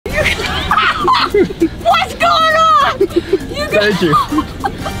Thank you.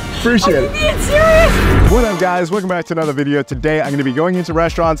 Appreciate it. Are you being serious? What up, guys? Welcome back to another video. Today, I'm gonna be going into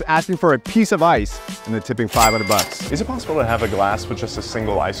restaurants, asking for a piece of ice, and then tipping 500 bucks. Is it possible to have a glass with just a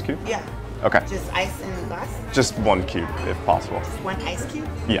single ice cube? Yeah. Okay. Just ice in the glass? Just one cube, if possible. Just one ice cube?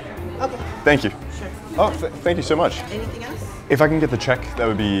 Yeah. Okay. Thank you. Sure. Oh, thank you so much. Anything else? If I can get the check, that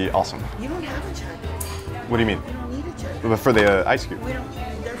would be awesome. You don't have a check. What do you mean? You don't need a check. But for the ice cube? We don't,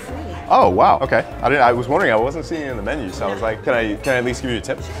 they're free. Oh, wow, okay. I was wondering, I wasn't seeing it in the menu, so I was like, can I at least give you a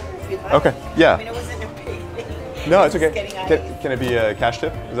tip? Sure, if you'd like. Okay, yeah. I mean, it wasn't a big thing. No, it's okay. Can it be a cash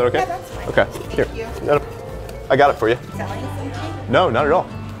tip? Is that okay? Yeah, that's fine. Okay, here. Thank you. I got it for you. Selling something? No, not at all.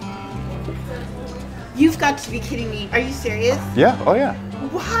 You've got to be kidding me. Are you serious? Yeah, oh yeah.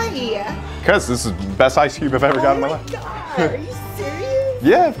 Why? Because this is the best ice cube I've ever got in my life. Oh my God, are you serious?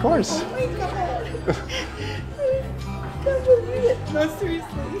 Yeah, of course. Oh my God. I can't believe it. No, seriously.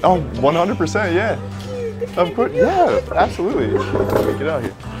 Oh, 100%, yeah. Of course, yeah, absolutely. Get out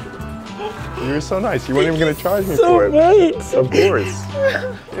here. You were so nice. You weren't even going to charge me for it. Much. Of course.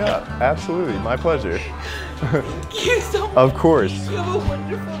 Yeah, absolutely. My pleasure. Thank you so much. Of course. You have a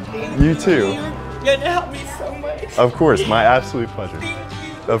wonderful day. You too. You're gonna help me so much. Of course, my absolute pleasure.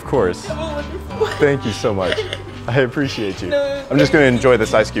 Of course. Have a wonderful day. Thank you so much. I appreciate you. No. I'm just going to enjoy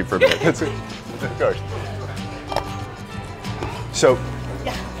this ice cube for a bit. That's it. Of course. So,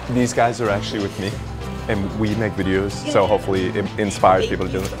 these guys are actually with me, and we make videos, so hopefully it inspires people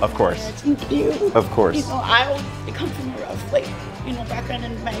to do it. Of course. Thank you. Of course. You know, I come from a rough, background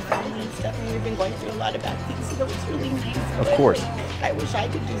in my family and stuff, and we've been going through a lot of bad things, so it's really nice. Of course. I wish I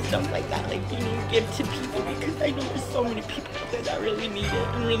could do stuff like that, give to people, because I know there's so many people out there that really need it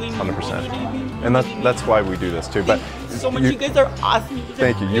and really need 100%. it. And that's why we do this too. But so much. You guys are awesome.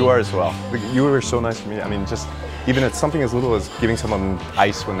 Thank you. You are as well. You were so nice to me. I mean, just even it's something as little as giving someone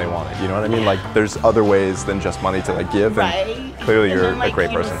ice when they want it. You know what I mean? Like, there's other ways than just money to give. Right. And clearly, you're a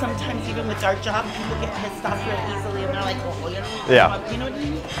great person. Sometimes even with our job, people get pissed off real easily, and they're like, "Oh, you know." Yeah. You know what I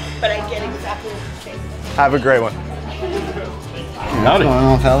mean? But I get exactly what you're saying. Have a great one. Howdy. What's going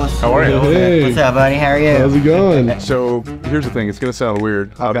on, fellas? How are you? Hey. What's up, buddy? How are you? How's it going? So here's the thing. It's gonna sound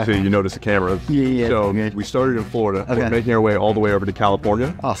weird. Obviously, you notice the camera. Yeah. So we started in Florida. We're making our way all the way over to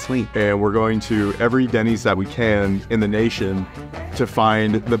California. Oh, sweet. And we're going to every Denny's that we can in the nation to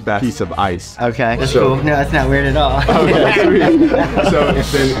find the best piece of ice. Okay. That's cool. No, that's not weird at all. Okay, sweet. So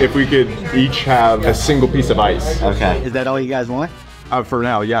then if we could each have a single piece of ice. Okay. Is that all you guys want? For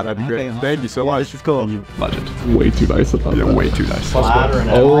now, yeah, that'd be great. Awesome. Thank you so much. This is cool. Budget. Way too nice. Yeah, way too nice. Oh,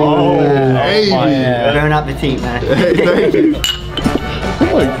 Hey. Burn up the team, man. Hey, thank you.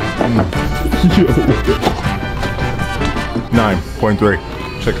 9.3.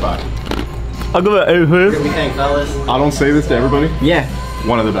 Check 5. I'll go with what do you think, fellas? I don't say this to everybody. Yeah.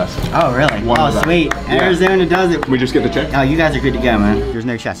 One of the best. Oh, really? One sweet. Yeah. Arizona does it. We just get the check? Oh, you guys are good to go, man. There's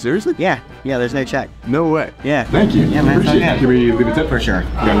no check. Seriously? Yeah. Yeah, there's no check. No way. Yeah. Thank you. Yeah, man. Appreciate Okay. it. Can we leave a tip? For sure.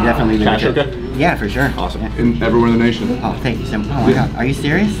 Yeah, you definitely leave Cash a tip. okay? Yeah, for sure. Awesome. Yeah. And everywhere in the nation. Oh, thank you so much. Oh my God. Are you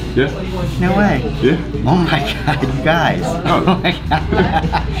serious? Yeah. No way. Yeah. Oh my God, you guys. Oh my God.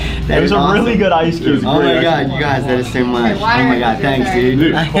 That is awesome. really good ice cube. Oh my God, you guys, that is so much. Oh my God, thanks, dude.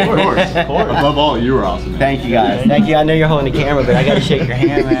 Dude, of course. Above all, you were awesome, man. Thank you guys. Thank you. I know you're holding the camera, but I gotta shake your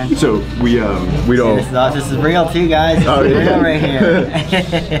hand, man. So we don't. This is real too, guys. This is real right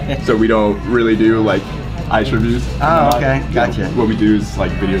here. So we don't really do like ice reviews. Oh, okay, gotcha. What we do is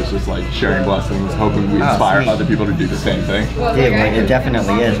like videos, just like sharing blessings, hoping we inspire other people to do the same thing. Dude, well, it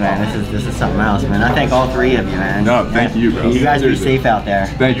definitely is, man. This is something else, man. I thank all three of you, man. No, thank you, bro. You guys Seriously. be safe out there.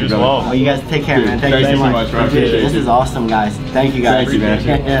 Thank you, brother. Well, you guys take care, Dude, man. Thank you so much. bro. I appreciate This you. is awesome, guys. Thank you, guys. Thank you, man.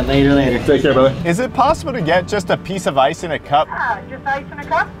 Yeah, later. Take care, brother. Is it possible to get just a piece of ice in a cup? Just ice in a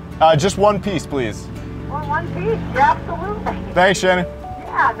cup? Just one piece, please. Well, one piece? Yeah, absolutely. Thanks, Shannon.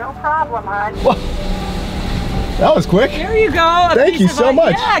 Yeah, no problem, hon. That was quick. There you go. Thank you so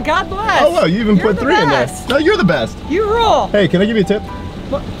much. Yeah, God bless. Oh, wow, you even put 3 in there. No, you're the best. You rule. Hey, can I give you a tip?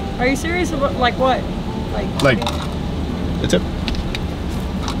 What? Are you serious? Like what? Like a tip?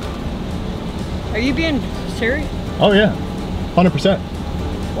 Are you being serious? Oh, yeah. 100%.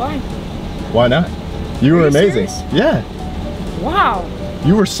 Why? Why not? You were amazing. Serious? Yeah. Wow.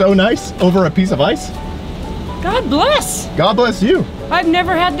 You were so nice over a piece of ice. God bless. God bless you. I've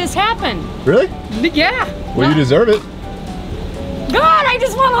never had this happen. Really? Yeah. Well, you deserve it. God, I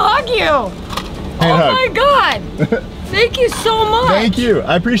just want to hug you. Hand hug. My God. Thank you so much. Thank you.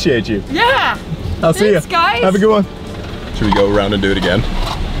 I appreciate you. Yeah. I'll see you. Thanks, guys. Have a good one. Should we go around and do it again?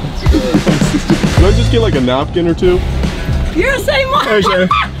 Can I just get like a napkin or two? You're the same one. Hey, Shannon.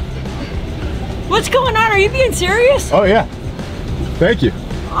 What's going on? Are you being serious? Oh, yeah. Thank you.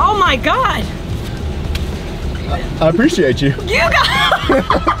 Oh, my God. I appreciate you. You guys!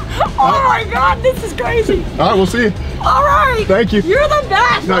 Oh my God, this is crazy. All right, we'll see you. All right. Thank you. You're the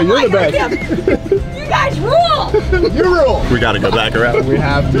best. No, Oh you're my the God, best. You guys rule. You rule. We gotta go back around. We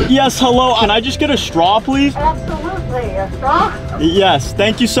have to. Yes, hello. Can I just get a straw, please? Absolutely. A straw? Yes,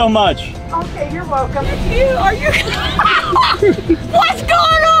 thank you so much. Okay, you're welcome. Are you? What's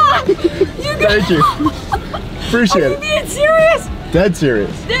going on? You guys, Thank you. Appreciate are you it. being serious? Dead serious.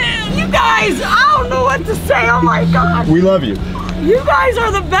 Dude, you guys, I don't know what to say. Oh my God. We love you. You guys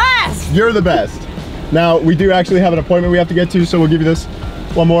are the best. You're the best. Now, we do actually have an appointment we have to get to, so we'll give you this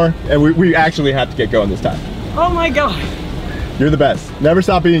one more, and we actually have to get going this time. Oh my God. You're the best. Never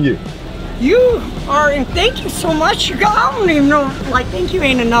stop being you. You are, and thank you so much. You guys, I don't even know, like, thank you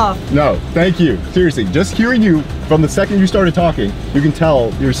ain't enough. No, thank you. Seriously, just hearing you from the second you started talking, you can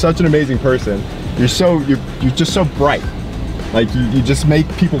tell you're such an amazing person. You're just so bright. Like, you just make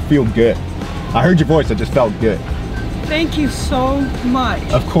people feel good. I heard your voice, I just felt good. Thank you so much.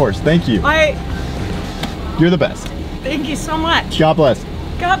 Of course, thank you. You're the best. Thank you so much. God bless.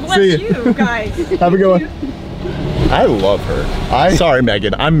 God bless See ya. you guys. Have a good one. I love her. Sorry,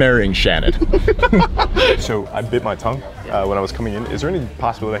 Megan, I'm marrying Shannon. So I bit my tongue when I was coming in. Is there any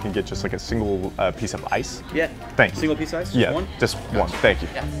possibility I can get just like a single piece of ice? Yeah. Thanks. Single piece of ice? Yeah, One? just one. Thank you.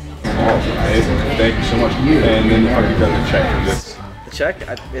 Yeah. Oh, amazing. Thank you so much. And then if I could get the check for this. The check?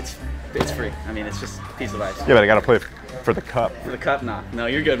 It's free. I mean, it's just a piece of ice. Yeah, but I gotta play for the cup. For the cup? Nah. No,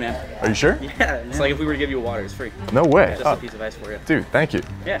 you're good, man. Are you sure? Yeah. It's like if we were to give you a water, it's free. No way. Just a piece of ice for you. Dude, thank you.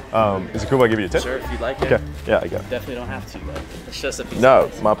 Yeah. Is it cool if I give you a tip? Sure, if you'd like it. Okay. Yeah, I got it. Definitely don't have to, but it's just a piece No,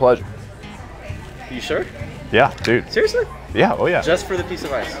 of ice. my pleasure. You sure? Yeah, dude. Seriously? Yeah, oh yeah. Just for the piece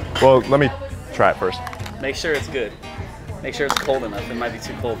of ice. Well, let me try it first. Make sure it's good. Make sure it's cold enough. It might be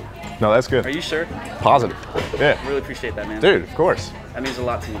too cold. No, that's good. Are you sure? Positive. Yeah. I really appreciate that, man. Dude, of course. That means a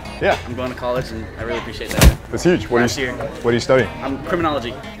lot to me. Yeah. I'm going to college, and I really appreciate that. It's huge. What Last are year. you studying? I'm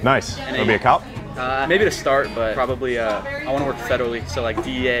criminology. Nice. And You'll be a cop? Maybe to start, but probably I want to work federally, so like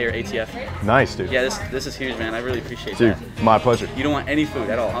DEA or ATF. Nice, dude. Yeah, this is huge, man. I really appreciate Dude, that. my pleasure. You don't want any food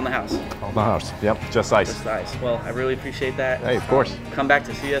at all on the house. On the house. Yep, just ice. Just ice. Well, I really appreciate that. Hey, of course. Come back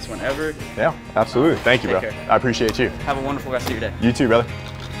to see us whenever. Yeah, absolutely. Thank you, bro. Take care. I appreciate you. Have a wonderful rest of your day. You too, brother.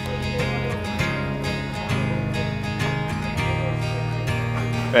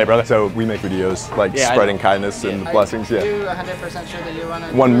 Hey, brother. So we make videos like spreading kindness and blessings. Yeah. Are you 100% sure that you want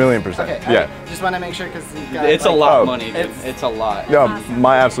to? 1,000,000%. Okay. Yeah. Just want to make sure because It's a lot of money, dude. It's a lot. Yeah,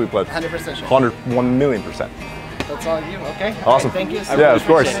 my absolute pleasure. 100% sure. 1,000,000%. That's all you. Okay. Awesome. All right, thank you. So Yeah, much. of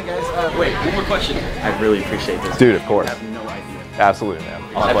course. Appreciate it, guys. Wait, one more question. I really appreciate this. Dude, of course. I have no idea. Absolutely, man.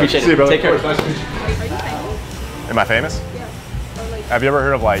 I appreciate it. See you, brother. Take care. Nice to meet you. Am I famous? Have you ever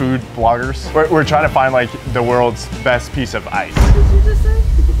heard of like food bloggers? We're trying to find like the world's best piece of ice.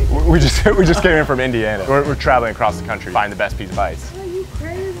 What did you just say? We just came in from Indiana. We're traveling across the country to find the best piece of ice. Are you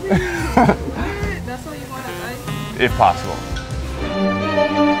crazy? That's all you want is ice? If possible.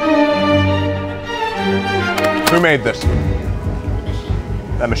 Who made this?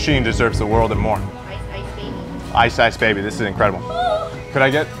 That machine deserves the world and more. Ice Ice Baby, this is incredible. Could I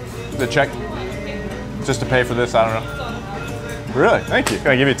get the check just to pay for this? I don't know. Really? Thank you. Can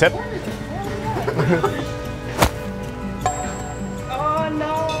I give you a tip? Oh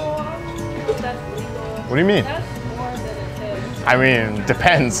no, that's legal. What do you mean? That's more than a tip. I mean,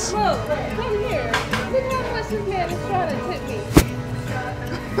 depends. Look, come here. Look how much this man is trying to tip me.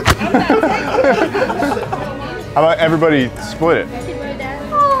 I'm not taking it. How about everybody split it?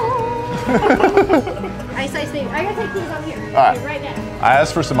 Ice Ice Baby. I gotta take these on here. All right. Right now. I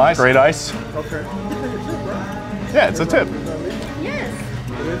asked for some ice. Great ice. Okay. Yeah, it's a tip. Yes.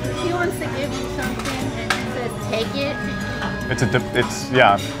 She wants to give you something and it says take it. It's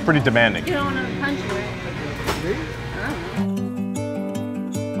yeah, pretty demanding. You don't want to punch her. I don't know.